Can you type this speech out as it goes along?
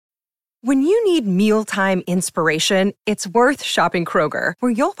When you need mealtime inspiration, it's worth shopping Kroger,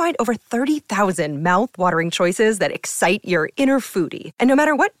 where you'll find over 30,000 mouth-watering choices that excite your inner foodie. And no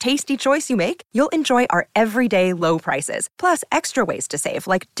matter what tasty choice you make, you'll enjoy our everyday low prices, plus extra ways to save,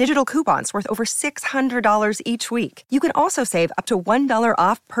 like digital coupons worth over $600 each week. You can also save up to $1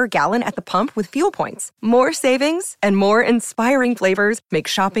 off per gallon at the pump with fuel points. More savings and more inspiring flavors make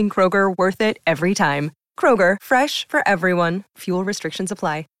shopping Kroger worth it every time. Kroger, fresh for everyone. Fuel restrictions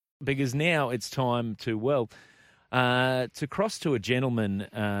apply. Because now it's time to cross to a gentleman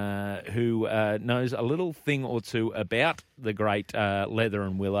who knows a little thing or two about the great Leather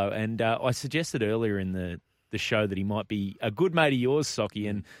and Willow. And I suggested earlier in the show that he might be a good mate of yours, Socky,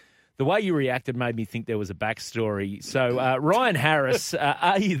 and the way you reacted made me think there was a backstory. So, Ryan Harris,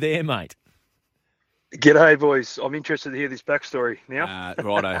 are you there, mate? G'day, boys. I'm interested to hear this backstory now.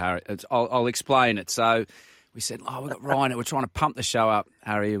 Righto, Harry. I'll explain it. So we said, we've got Ryan. We're trying to pump the show up,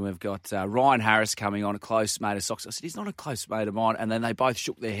 Harry, and we've got Ryan Harris coming on, a close mate of Sox. I said, he's not a close mate of mine. And then they both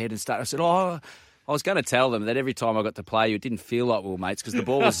shook their head and started. I said, I was going to tell them that every time I got to play you, it didn't feel like we were mates because the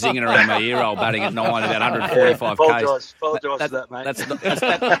ball was zinging around my ear hole, batting at 9, about 145 Ks. Apologise for that, mate.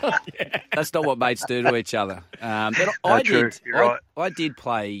 That's not what mates do to each other. But I did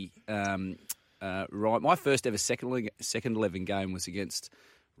play. Ryan, my first ever second 11 game was against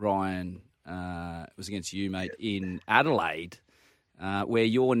Ryan. Was against you, mate, in Adelaide, where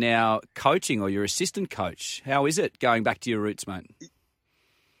you're now coaching or you're assistant coach. How is it going back to your roots, mate?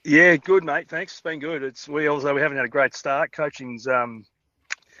 Yeah, good, mate. Thanks. It's been good. We haven't had a great start. Coaching's not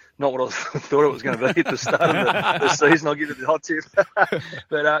what I thought it was going to be at the start of the season. I'll give it the hot tip.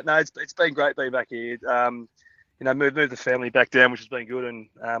 But no, it's been great being back here. Moved the family back down, which has been good. And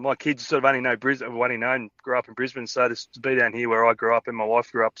my kids sort of only know Brisbane, grew up in Brisbane. So to be down here where I grew up and my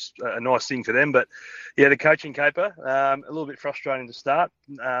wife grew up, a nice thing for them. But yeah, the coaching caper, a little bit frustrating to start.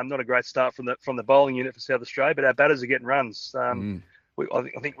 Not a great start from the bowling unit for South Australia, but our batters are getting runs. I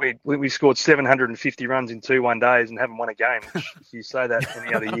think we scored 750 runs in 2 one-days and haven't won a game. Which, if you say that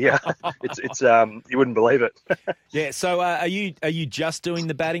any other year, it's you wouldn't believe it. Yeah. So are you just doing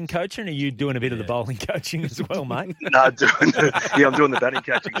the batting coaching, or are you doing a bit of the bowling coaching as well, mate? No, I'm doing the batting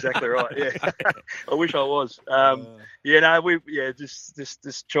coaching. Exactly right. Yeah. I wish I was.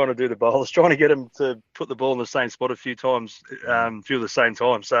 Just trying to do the bowlers, trying to get them to put the ball in the same spot a few times, few of the same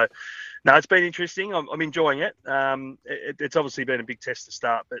time. So. No, it's been interesting. I'm enjoying it. It's obviously been a big test to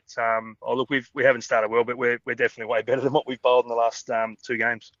start, but we haven't started well, but we're definitely way better than what we've bowled in the last 2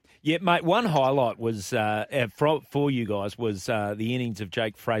 games. Yeah, mate. One highlight was for you guys was the innings of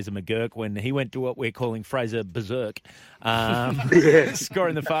Jake Fraser McGurk when he went to what we're calling Fraser Berserk,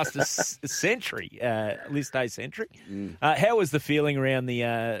 scoring the fastest century, list A century. How was the feeling around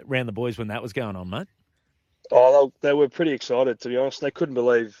the boys when that was going on, mate? Oh, they were pretty excited, to be honest. They couldn't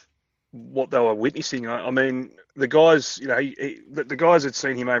believe what they were witnessing. I mean, the guys, the guys had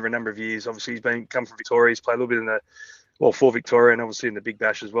seen him over a number of years. Obviously, he's come from Victoria. He's played a little bit for Victoria and obviously in the Big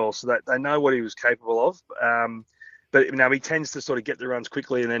Bash as well. So they know what he was capable of. But he tends to sort of get the runs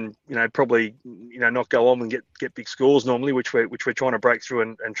quickly and then, probably, not go on and get big scores normally, which we're trying to break through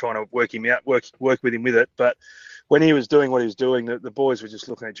and trying to work him out, work with him with it. But when he was doing what he was doing, the boys were just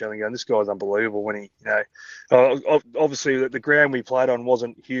looking at each other and going, this guy's unbelievable. When he, obviously the ground we played on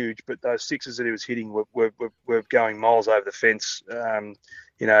wasn't huge, but those sixes that he was hitting were going miles over the fence.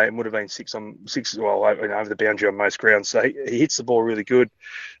 It would have been six over the boundary on most grounds. So he hits the ball really good,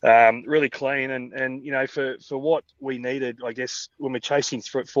 really clean. And for what we needed, I guess, when we're chasing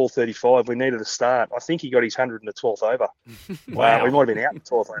through at 435, we needed a start. I think he got his 100 in the 12th over. Wow. We might have been out in the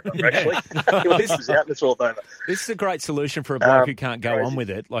 12th over, actually. He was out in the 12th over. This is a great solution for a bloke who can't go on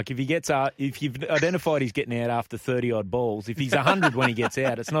with it. Like, if you've identified he's getting out after 30-odd balls, if he's 100 when he gets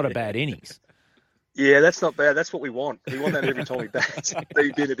out, it's not a bad innings. Yeah, that's not bad. That's what we want. We want that every time we bat.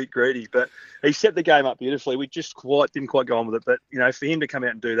 He's been a bit greedy, but he set the game up beautifully. We just didn't quite go on with it. But, for him to come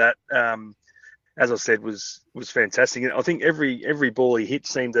out and do that, as I said, was fantastic. And I think every ball he hit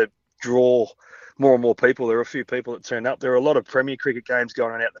seemed to draw more and more people. There were a few people that turned up. There were a lot of Premier Cricket games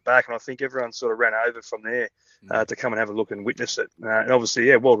going on out the back, and I think everyone sort of ran over from there to come and have a look and witness it. And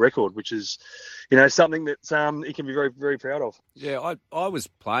obviously, world record, which is, something that he can be very, very proud of. Yeah, I was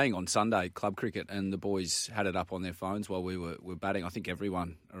playing on Sunday club cricket, and the boys had it up on their phones while we were batting. I think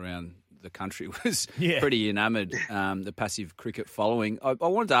everyone around the country was pretty enamoured, the passive cricket following. I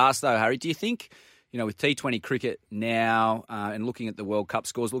wanted to ask, though, Harry, do you think, with T20 cricket now and looking at the World Cup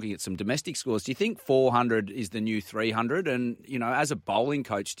scores, looking at some domestic scores, do you think 400 is the new 300? And, as a bowling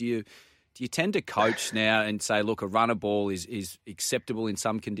coach, do you tend to coach now and say, look, a runner ball is acceptable in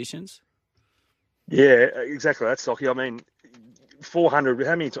some conditions? Yeah, exactly. That's Socky. I mean, 400.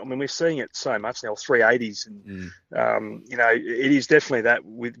 How many? I mean, we're seeing it so much now. 380s, and it is definitely that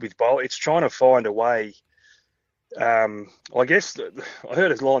with bowl. It's trying to find a way. I guess I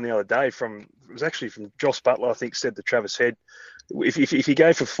heard a line the other day from Joss Butler. I think said to Travis Head, if you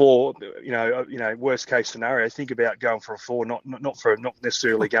go for 4, worst case scenario, think about going for a 4, not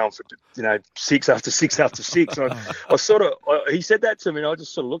necessarily going for 6 after 6 after 6. He said that to me, and I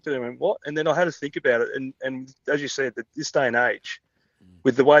just sort of looked at him and what, and then I had to think about it. And as you said, that this day and age,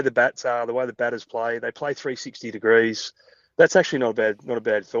 with the way the bats are, the way the batters play, they play 360 degrees. That's actually not a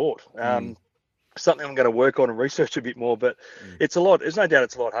bad thought. Something I'm going to work on and research a bit more, but it's a lot. There's no doubt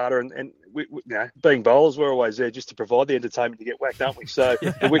it's a lot harder. And we being bowlers, we're always there just to provide the entertainment to get whacked, aren't we? So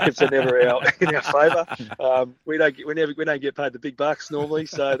the wickets are never in our favour. We don't get paid the big bucks normally,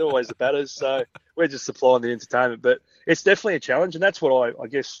 so they're always the batters. So we're just supplying the entertainment. But it's definitely a challenge, and that's what I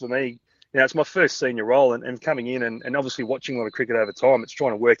guess for me, it's my first senior role, and coming in and obviously watching a lot of cricket over time. It's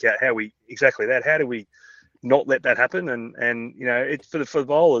trying to work out how do we not let that happen, and for the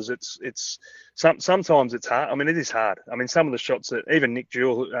bowlers, it's sometimes it's hard. I mean, it is hard. I mean, some of the shots that even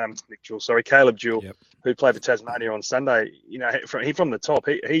Caleb Jewell, who played for Tasmania on Sunday, from the top,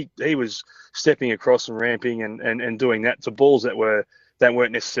 he was stepping across and ramping and doing that to balls that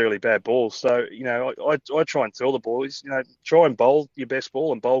weren't necessarily bad balls. So I try and tell the boys, try and bowl your best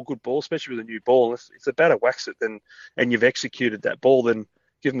ball and bowl good ball, especially with a new ball. If the batter whacks it, and you've executed that ball, then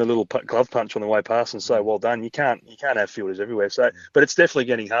give them a little glove punch on the way past and say, well done. You can't have fielders everywhere. So, but it's definitely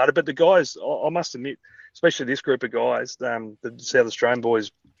getting harder. But the guys, I must admit, especially this group of guys, the South Australian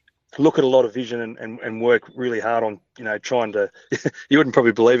boys, look at a lot of vision and work really hard on, trying to, you wouldn't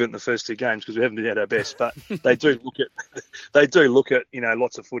probably believe it in the first 2 games because we haven't been at our best, but they do look at,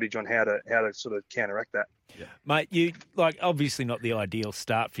 lots of footage on how to sort of counteract that. Yeah. Mate, you obviously not the ideal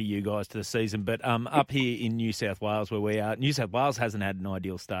start for you guys to the season, but up here in New South Wales where we are, New South Wales hasn't had an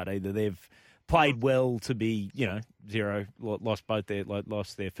ideal start either. They've played well to be, 0, lost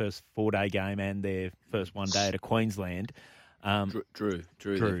their first 4-day game and their first 1 day at Queensland. Drew.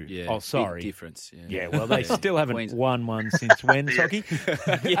 Yeah. Oh, sorry. Big difference. Yeah. Well, they still haven't won one since when, Socky?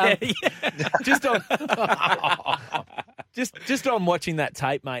 Just on watching that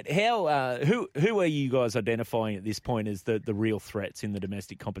tape, mate. How who are you guys identifying at this point as the real threats in the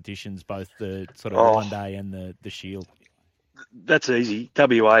domestic competitions, both the sort of 1 day and the Shield? That's easy.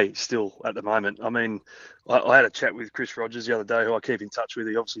 WA still at the moment. I mean, I had a chat with Chris Rogers the other day, who I keep in touch with.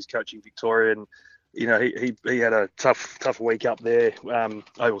 He obviously is coaching Victoria, and he had a tough week up there.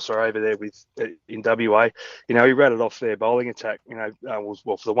 Over there in WA. He rattled off their bowling attack.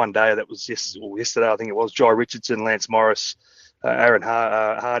 For the 1 day that was yesterday, I think it was. Jai Richardson, Lance Morris, Aaron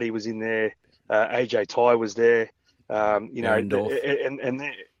Hardy was in there. AJ Ty was there. And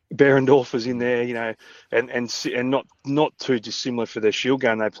Behrendorff was in there. And not too dissimilar for their Shield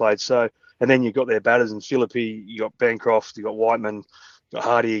game they played. So, and then you've got their batters in Philippi. You got Bancroft. You got Whiteman.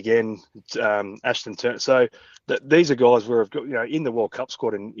 Hardy again, Ashton Turner. So these are guys where have got in the World Cup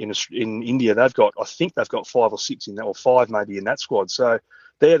squad in India. I think they've got 5 or 6 in that, or 5 maybe in that squad. So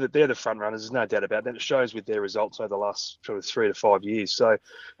they're the front runners. There's no doubt about that. It shows with their results over the last sort of 3 to 5 years. So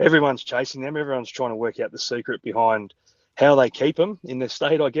everyone's chasing them. Everyone's trying to work out the secret behind how they keep them in their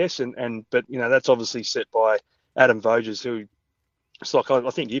state, I guess. But that's obviously set by Adam Voges, who. It's like I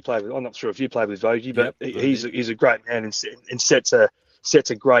think you played with. I'm not sure if you played with Vogie, but he's a great man and sets a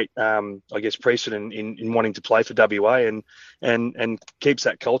great, precedent in wanting to play for WA and keeps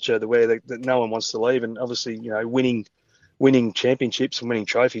that culture the way that no one wants to leave. And obviously, winning championships and winning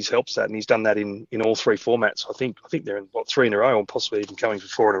trophies helps that. And he's done that in all 3 formats. I think they're in 3 in a row, or possibly even coming for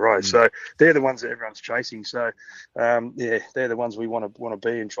 4 in a row. So they're the ones that everyone's chasing. So they're the ones we want to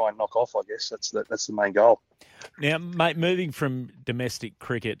be and try and knock off. I guess that's the main goal. Now, mate, moving from domestic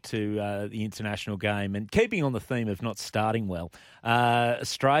cricket to the international game and keeping on the theme of not starting well,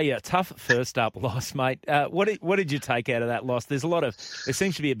 Australia, tough first up loss, mate. What did you take out of that loss? There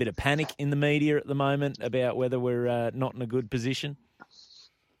seems to be a bit of panic in the media at the moment about whether we're not in a good position.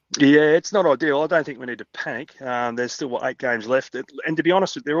 Yeah, it's not ideal. I don't think we need to panic. There's still 8 games left, and to be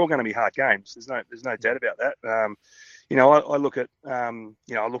honest, they're all going to be hard games. There's no doubt about that. I look at,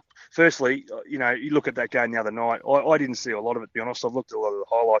 firstly, you look at that game the other night. I didn't see a lot of it, to be honest. I've looked at a lot of the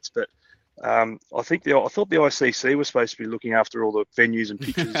highlights, but I thought the ICC was supposed to be looking after all the venues and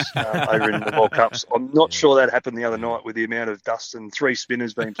pitches over in the World Cups. I'm not sure that happened the other night with the amount of dust and 3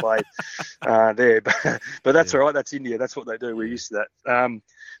 spinners being played there. But that's all right. That's India. That's what they do. We're used to that.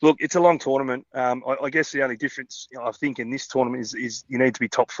 Look, it's a long tournament. I guess the only difference, I think, in this tournament is you need to be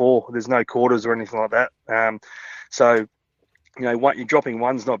top 4. There's no quarters or anything like that. So you're dropping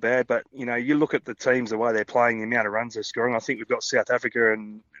one's not bad, but, you look at the teams, the way they're playing, the amount of runs they're scoring. I think we've got South Africa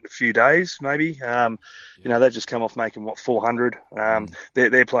in a few days, maybe. They've just come off making, 400.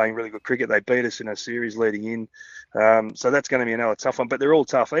 They're playing really good cricket. They beat us in a series leading in. So that's going to be another tough one, but they're all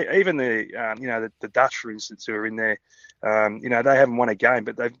tough. Even the Dutch, for instance, who are in there, they haven't won a game,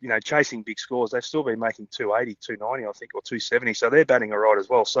 but they've, chasing big scores. They've still been making 280, 290, I think, or 270. So they're batting all right as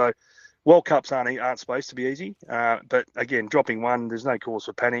well. So World Cups aren't supposed to be easy, but again, dropping one, there's no cause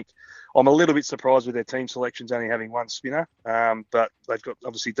for panic. I'm a little bit surprised with their team selections only having one spinner, but they've got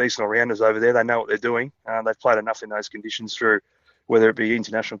obviously decent all-rounders over there. They know what they're doing. They've played enough in those conditions through, whether it be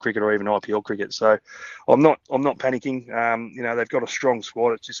international cricket or even IPL cricket. So I'm not panicking. They've got a strong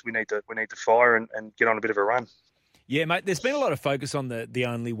squad. It's just we need to fire and get on a bit of a run. Yeah, mate, there's been a lot of focus on the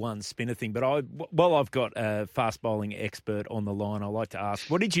only one spinner thing, but while I've got a fast bowling expert on the line, I'd like to ask,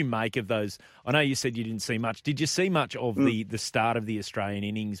 what did you make of those? I know you said you didn't see much. Did you see much of the start of the Australian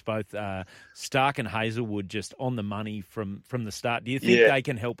innings, both Stark and Hazlewood just on the money from the start? Do you think they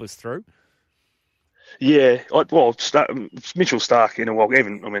can help us through? Yeah, Mitchell Stark in a World,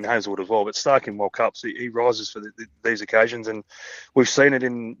 Hazlewood as well, but Stark in World Cups, he rises for these occasions, and we've seen it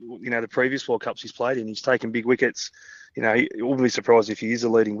in the previous World Cups he's played in. He's taken big wickets. He wouldn't be surprised if he is the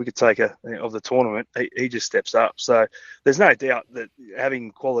leading wicket taker of the tournament. He just steps up. So there's no doubt that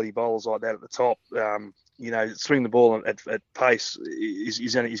having quality bowlers like that at the top, swing the ball at pace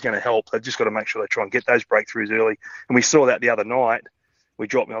is going to help. They've just got to make sure they try and get those breakthroughs early, and we saw that the other night. I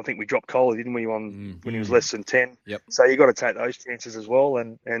think we dropped Kohli, didn't we, when he was less than 10? Yep. So you got to take those chances as well.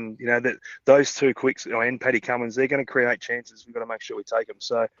 And that those two quicks, and Paddy Cummins, they're going to create chances. We've got to make sure we take them.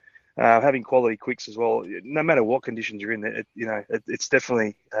 So having quality quicks as well, no matter what conditions you're in, it's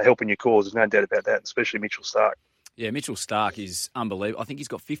definitely helping your cause. There's no doubt about that, especially Mitchell Stark. Yeah, Mitchell Stark is unbelievable. I think he's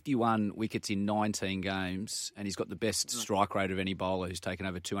got 51 wickets in 19 games, and he's got the best strike rate of any bowler who's taken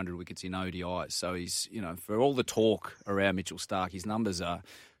over 200 wickets in ODIs. So he's, for all the talk around Mitchell Stark, his numbers are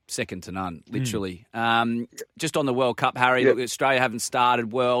second to none, literally. Just on the World Cup, Harry, look, Australia haven't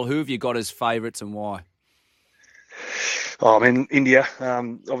started well. Who have you got as favourites and why? India.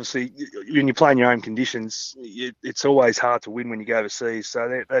 Obviously, when you're playing your own conditions, it's always hard to win when you go overseas.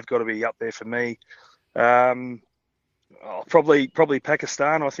 So they've got to be up there for me. Probably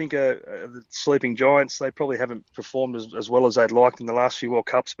Pakistan. I think the sleeping giants. They probably haven't performed as well as they'd liked in the last few World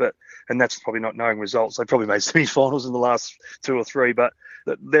Cups, and that's probably not knowing results. They probably made semi-finals in the last 2 or 3, but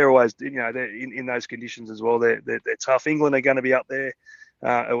they're always, they're in those conditions as well. They're tough. England are going to be up there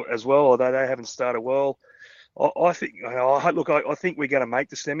as well, although they haven't started well. I think we're going to make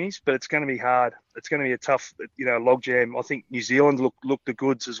the semis, but it's going to be hard. It's going to be a tough, logjam. I think New Zealand look the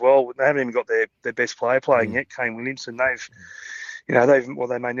goods as well. They haven't even got their best player playing yet, Kane Williamson. They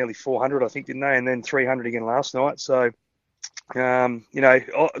made nearly 400, I think, didn't they? And then 300 again last night. So,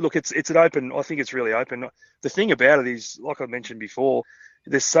 look, it's an open. I think it's really open. The thing about it is, like I mentioned before,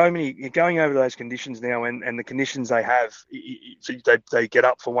 there's so many, you're going over those conditions now, and the conditions they have, they get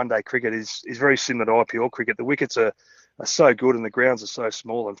up for one-day cricket is very similar to IPL cricket. The wickets are so good and the grounds are so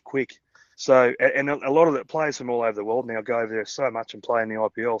small and quick. So, and a lot of the players from all over the world now go over there so much and play in the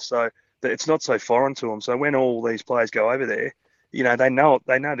IPL, so that it's not so foreign to them. So when all these players go over there, they know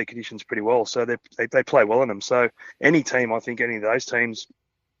the conditions pretty well, so they play well in them. So any team, I think any of those teams,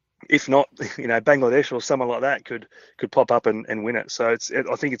 if not, Bangladesh or someone like that could pop up and win it. So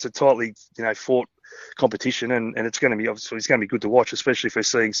I think it's a tightly, fought competition, and it's going to be good to watch, especially if we're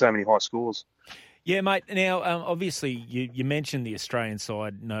seeing so many high scores. Yeah, mate. Now, obviously, you mentioned the Australian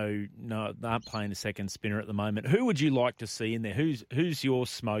side. No, they aren't playing a second spinner at the moment. Who would you like to see in there? Who's your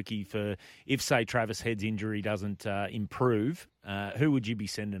smoky for if, say, Travis Head's injury doesn't improve? Who would you be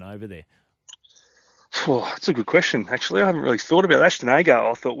sending over there? Oh, that's a good question, actually. I haven't really thought about it. Ashton Agar,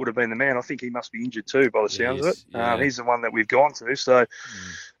 I thought, would have been the man. I think he must be injured too, by the sounds of it. Yeah. He's the one that we've gone to. So,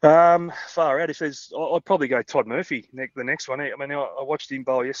 far out. I'd probably go Todd Murphy, the next one. I watched him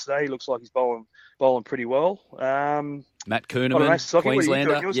bowl yesterday. He looks like he's bowling pretty well. Matt Kuhneman,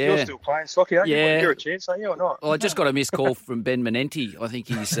 Queenslander. You're still playing soccer, aren't you? You're a chance, are you, or not? Well, I just got a missed call from Ben Menenti. I think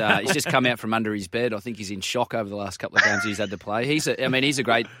he's just come out from under his bed. I think he's in shock over the last couple of games he's had to play. He's a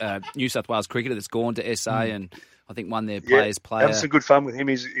great New South Wales cricketer that's gone to SA and I think won their players' player. Having some good fun with him.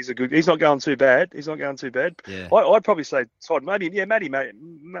 He's not going too bad. Yeah. I'd probably say Todd, Matt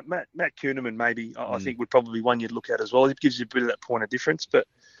Kuhneman maybe. I think would probably be one you'd look at as well. It gives you a bit of that point of difference, but.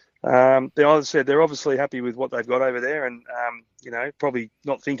 As I said, they're obviously happy with what they've got over there, and probably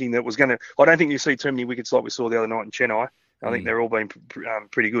not thinking that was going to. I don't think you see too many wickets like we saw the other night in Chennai. I think they're all been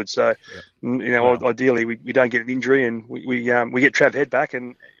pretty good. So, ideally we don't get an injury, and we get Trav Head back,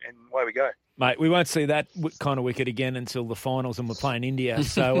 and away we go. Mate, we won't see that kind of wicket again until the finals and we're playing India,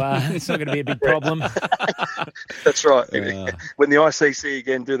 so it's not going to be a big problem. That's right. When the ICC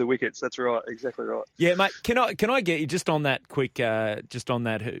again do the wickets, that's right, exactly right. Yeah, mate, can I get you, just on that quick,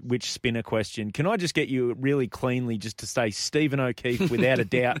 which spinner question, can I just get you really cleanly just to say Stephen O'Keefe without a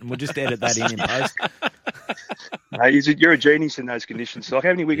doubt, and we'll just edit that in post? You're a genius in those conditions. So, like,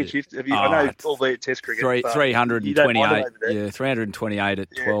 how many wickets have you? I know, albeit Test cricket, 328. Yeah, 328 at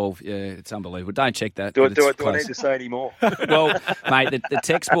 12. Yeah, it's unbelievable. Don't check that. Do I need to say any more? Well, mate, the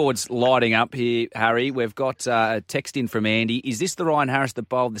text board's lighting up here, Harry. We've got a text in from Andy. Is this the Ryan Harris that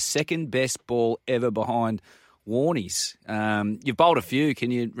bowled the second best ball ever behind Warnies? You've bowled a few.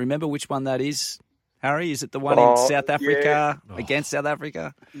 Can you remember which one that is, Harry? Is it the one in South Africa against South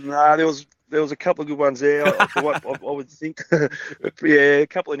Africa? No, there was a couple of good ones there. I would think. A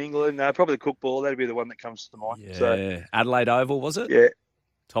couple in England. Probably the Cook ball. That'd be the one that comes to mind. Yeah. So, Adelaide Oval, was it? Yeah.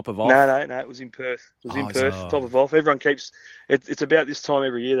 Top of off? No, it was in Perth. Top of off. Everyone keeps... It's about this time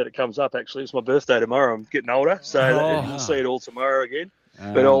every year that it comes up, actually. It's my birthday tomorrow. I'm getting older, so you'll see it all tomorrow again.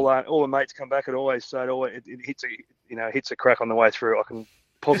 But all the mates come back and always say it hits a crack on the way through. I can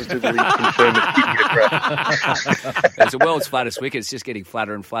positively confirm it didn't hit a crack. It's the world's flattest wicket. It's just getting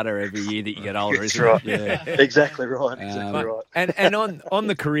flatter and flatter every year that you get older, isn't right. it? Yeah. Exactly right. Exactly right. And on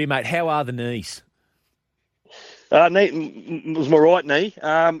the career, mate, how are the knees? Knee was my right knee.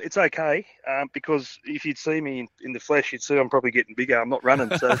 It's okay because if you'd see me in the flesh, you'd see I'm probably getting bigger. I'm not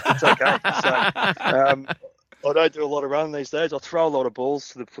running, so it's okay. So I don't do a lot of running these days. I throw a lot of balls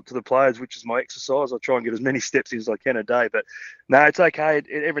to the players, which is my exercise. I try and get as many steps in as I can a day. But no, it's okay.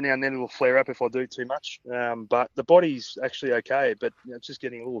 Every now and then it will flare up if I do too much. But the body's actually okay. But it's just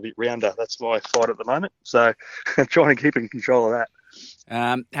getting a little bit rounder. That's my fight at the moment. So I'm trying to keep in control of that.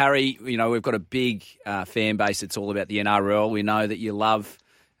 Harry, we've got a big fan base. It's all about the NRL. We know that you love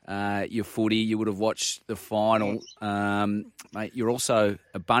your footy. You would have watched the final. Mate, you're also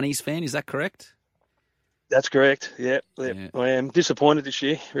a Bunnies fan. Is that correct? That's correct. Yeah. I am disappointed this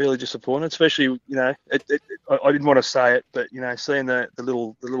year. Really disappointed. Especially, I didn't want to say it, but seeing the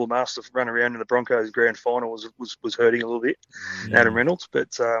little master run around in the Broncos grand final was hurting a little bit. Adam Reynolds,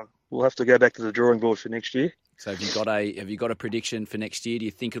 but we'll have to go back to the drawing board for next year. So have you got a prediction for next year? Do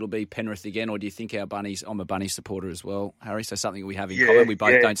you think it'll be Penrith again, or do you think our Bunnies? I'm a Bunnies supporter as well, Harry. So something we have in common. We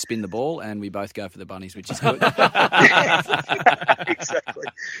both don't spin the ball, and we both go for the Bunnies, which is good. Exactly.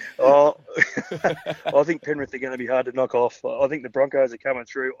 I think Penrith are going to be hard to knock off. I think the Broncos are coming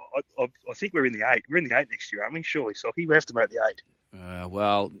through. I think we're in the 8. We're in the 8 next year, aren't we? Surely, Socky. We have to make the 8.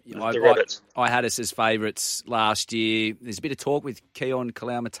 I had us as favourites last year. There's a bit of talk with Keon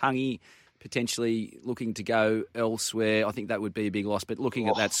Kalaumatangi potentially looking to go elsewhere. I think that would be a big loss. But looking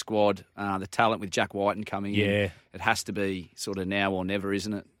at that squad, the talent with Jack Whiten coming in, it has to be sort of now or never,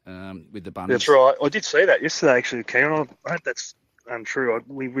 isn't it, with the Bunnies? That's right. I did see that yesterday, actually, Keon. I hope that's untrue.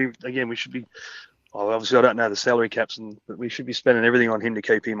 We should be... obviously, I don't know the salary caps, but we should be spending everything on him to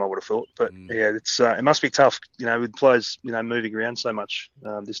keep him, I would have thought. But, it must be tough, with players, moving around so much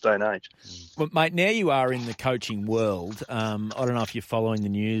this day and age. Well, mate, now you are in the coaching world. I don't know if you're following the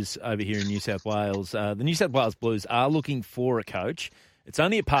news over here in New South Wales. The New South Wales Blues are looking for a coach. It's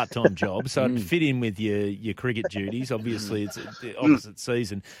only a part-time job, so it'd fit in with your cricket duties. Obviously, it's the opposite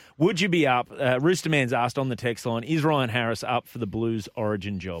season. Would you be up? Roosterman's asked on the text line, is Ryan Harris up for the Blues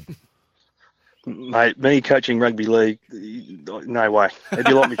Origin job? Mate, me coaching rugby league, no way. It'd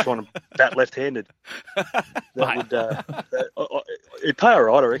be like me trying to bat left-handed. It'd pay all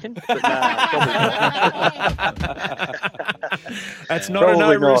right, I reckon. But probably not. That's not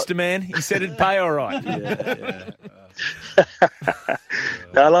probably a no, Rooster Man. He said it'd pay all right.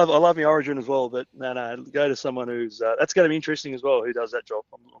 I love my Origin as well, but no, go to someone who's that's going to be interesting as well. Who does that job?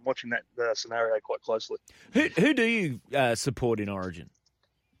 I'm watching that scenario quite closely. Who do you support in Origin?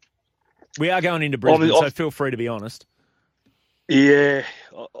 We are going into Brisbane, so feel free to be honest. Yeah,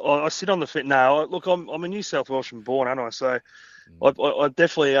 I sit on the fence. No, look, I'm a New South Welshman born, aren't I? So I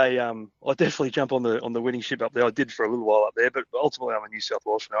definitely jump on the winning ship up there. I did for a little while up there, but ultimately I'm a New South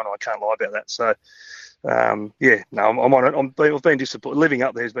Welshman, aren't I? I can't lie about that. So I'm on it. I've been disappointed. Living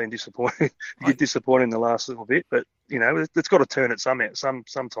up there has been disappointing. You get disappointed in the last little bit, but it's got to turn it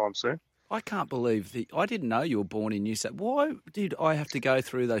sometime soon. I can't believe I didn't know you were born in New South. Why did I have to go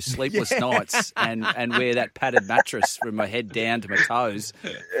through those sleepless nights and wear that padded mattress from my head down to my toes,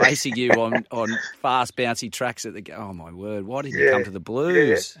 facing you on fast bouncy tracks at the? Oh my word! Why didn't you come to the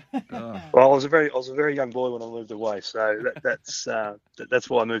Blues? Yeah. Oh. Well, I was a very young boy when I moved away, so that's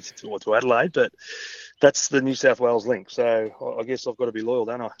why I moved to Adelaide. But That's the New South Wales link. So I guess I've got to be loyal,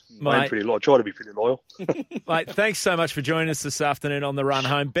 don't I? I'm pretty loyal. I try to be pretty loyal. Mate, thanks so much for joining us this afternoon on the run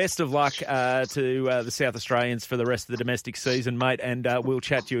home. Best of luck to the South Australians for the rest of the domestic season, mate, and we'll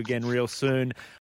chat to you again real soon.